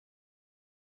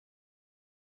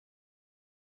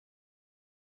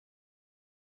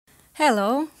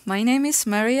Hello, my name is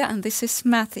Maria and this is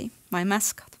Matty, my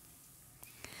mascot.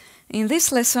 In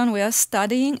this lesson we are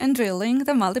studying and drilling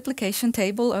the multiplication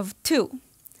table of 2.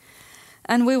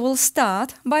 And we will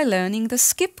start by learning the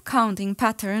skip counting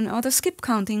pattern or the skip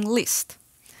counting list.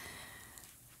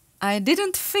 I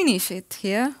didn't finish it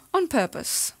here on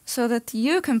purpose, so that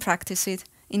you can practice it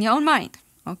in your own mind,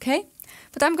 okay?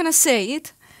 But I'm gonna say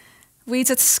it. We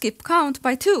just skip count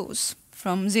by 2s,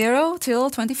 from 0 till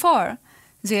 24.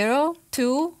 0,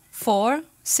 2, 4,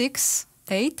 6,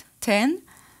 8, 10,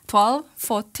 12,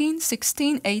 14,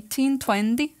 16, 18,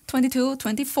 20, 22,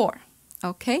 24.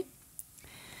 Okay?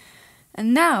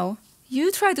 And now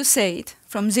you try to say it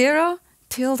from 0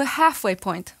 till the halfway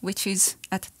point, which is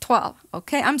at 12.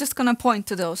 Okay? I'm just gonna point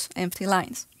to those empty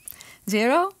lines.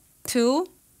 0, 2,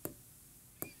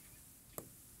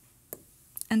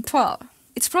 and 12.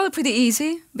 It's probably pretty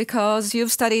easy because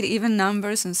you've studied even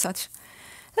numbers and such.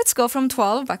 Let's go from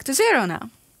 12 back to 0 now.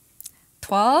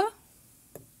 12,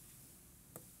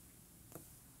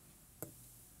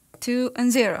 2,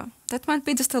 and 0. That might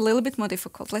be just a little bit more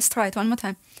difficult. Let's try it one more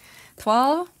time.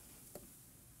 12,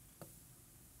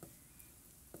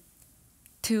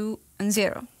 2, and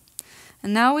 0.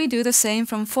 And now we do the same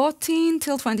from 14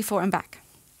 till 24 and back.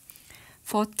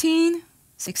 14,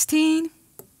 16,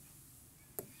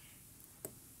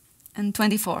 and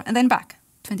 24. And then back.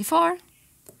 24,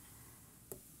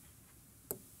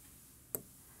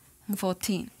 and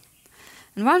 14.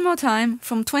 And one more time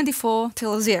from 24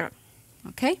 till 0.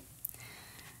 Okay?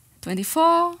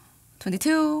 24,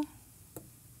 22,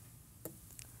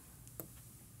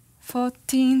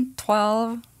 14,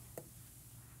 12,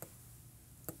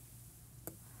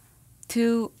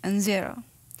 2, and 0.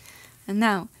 And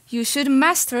now you should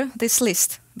master this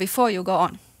list before you go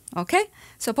on. Okay?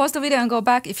 So pause the video and go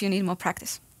back if you need more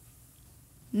practice.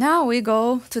 Now we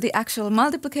go to the actual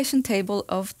multiplication table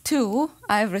of 2.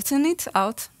 I've written it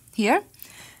out here,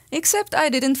 except I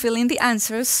didn't fill in the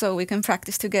answers so we can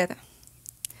practice together.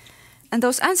 And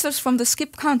those answers from the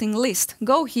skip counting list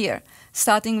go here,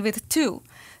 starting with 2.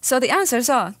 So the answers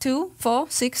are 2, 4,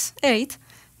 6, 8,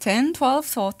 10, 12,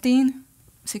 14,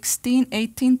 16,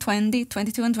 18, 20,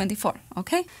 22, and 24.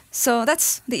 Okay? So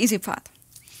that's the easy part.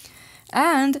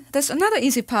 And there's another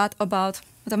easy part about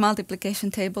the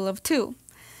multiplication table of 2.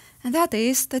 And that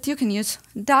is that you can use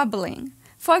doubling.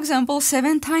 For example,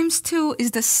 7 times 2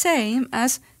 is the same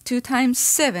as 2 times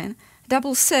 7.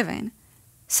 Double 7.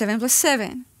 7 plus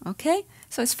 7. Okay?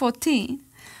 So it's 14.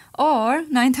 Or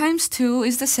 9 times 2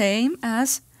 is the same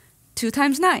as 2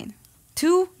 times 9.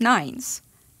 2 9s.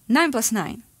 9 plus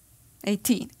 9.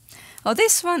 18. Or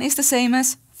this one is the same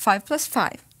as 5 plus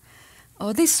 5.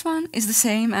 Or this one is the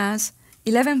same as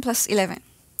 11 plus 11.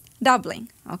 Doubling.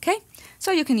 Okay?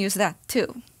 So you can use that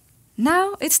too.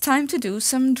 Now it's time to do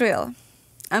some drill.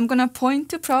 I'm gonna point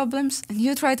to problems and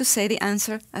you try to say the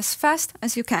answer as fast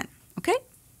as you can. Okay?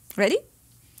 Ready?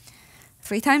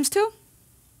 3 times 2?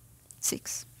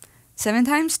 6. 7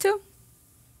 times 2?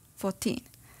 14.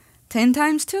 10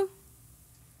 times 2?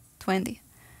 20.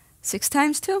 6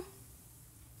 times 2?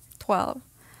 12.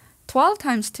 12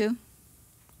 times 2?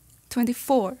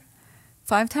 24.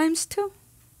 5 times 2?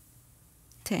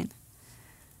 10.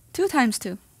 2 times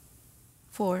 2?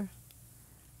 4.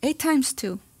 8 times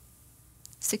 2?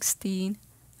 16.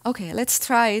 Okay, let's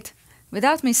try it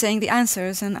without me saying the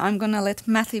answers, and I'm gonna let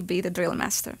Matty be the drill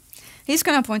master. He's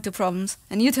gonna point to problems,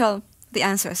 and you tell the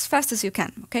answer as fast as you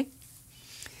can, okay?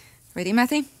 Ready,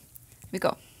 Matty? We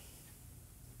go.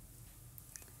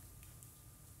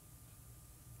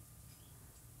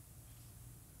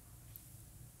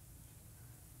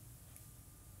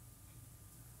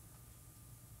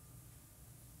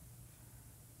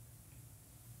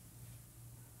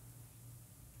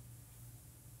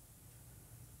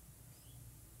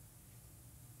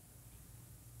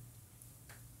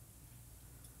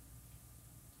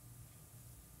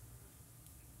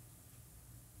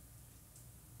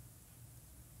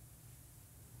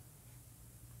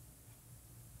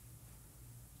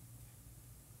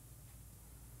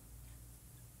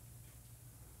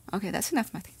 Okay, that's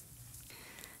enough, Matty.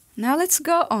 Now let's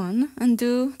go on and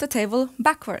do the table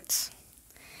backwards.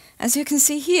 As you can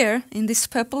see here, in this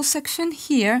purple section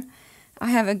here, I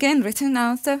have again written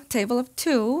out the table of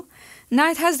 2. Now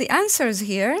it has the answers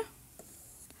here.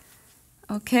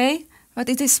 Okay, but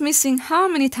it is missing how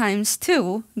many times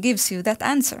 2 gives you that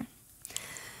answer.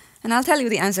 And I'll tell you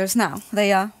the answers now.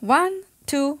 They are 1,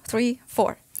 2, 3,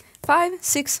 4, 5,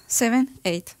 6, 7,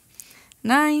 8,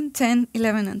 9, 10,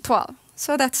 11, and 12.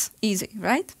 So that's easy,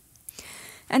 right?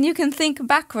 And you can think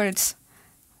backwards.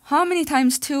 How many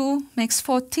times 2 makes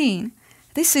 14?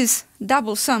 This is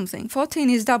double something.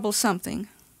 14 is double something.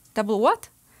 Double what?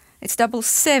 It's double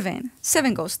 7.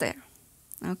 7 goes there.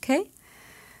 Okay?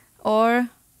 Or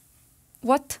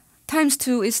what times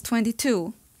 2 is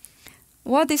 22?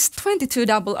 What is 22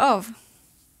 double of?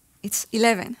 It's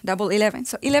 11, double 11.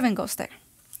 So 11 goes there.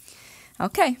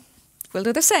 Okay, we'll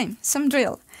do the same, some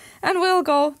drill. And we'll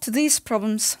go to these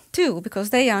problems too, because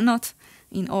they are not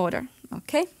in order.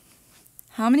 Okay?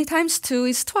 How many times 2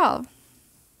 is 12?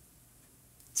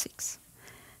 6.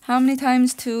 How many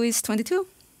times 2 is 22?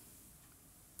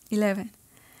 11.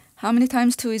 How many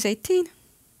times 2 is 18?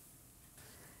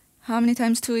 How many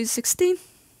times 2 is 16?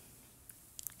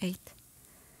 8.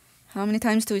 How many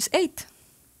times 2 is 8?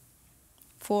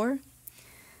 4.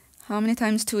 How many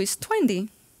times 2 is 20?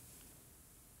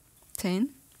 10.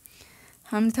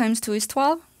 How many times 2 is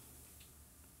 12?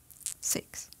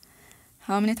 6.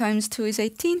 How many times 2 is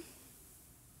 18?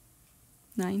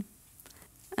 9.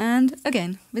 And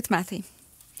again with mathy.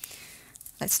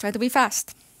 Let's try to be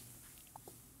fast.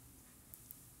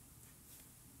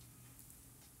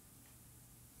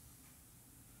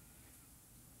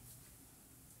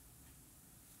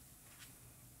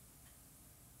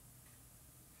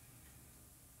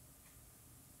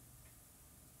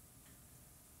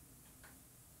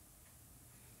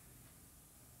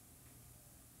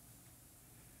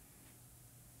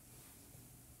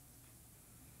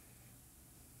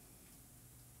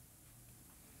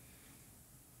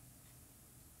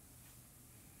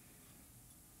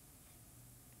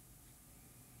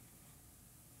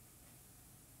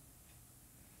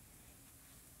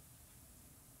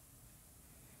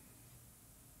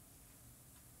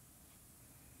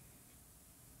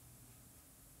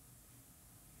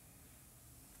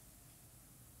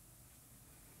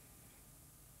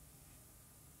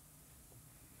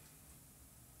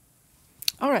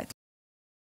 All right.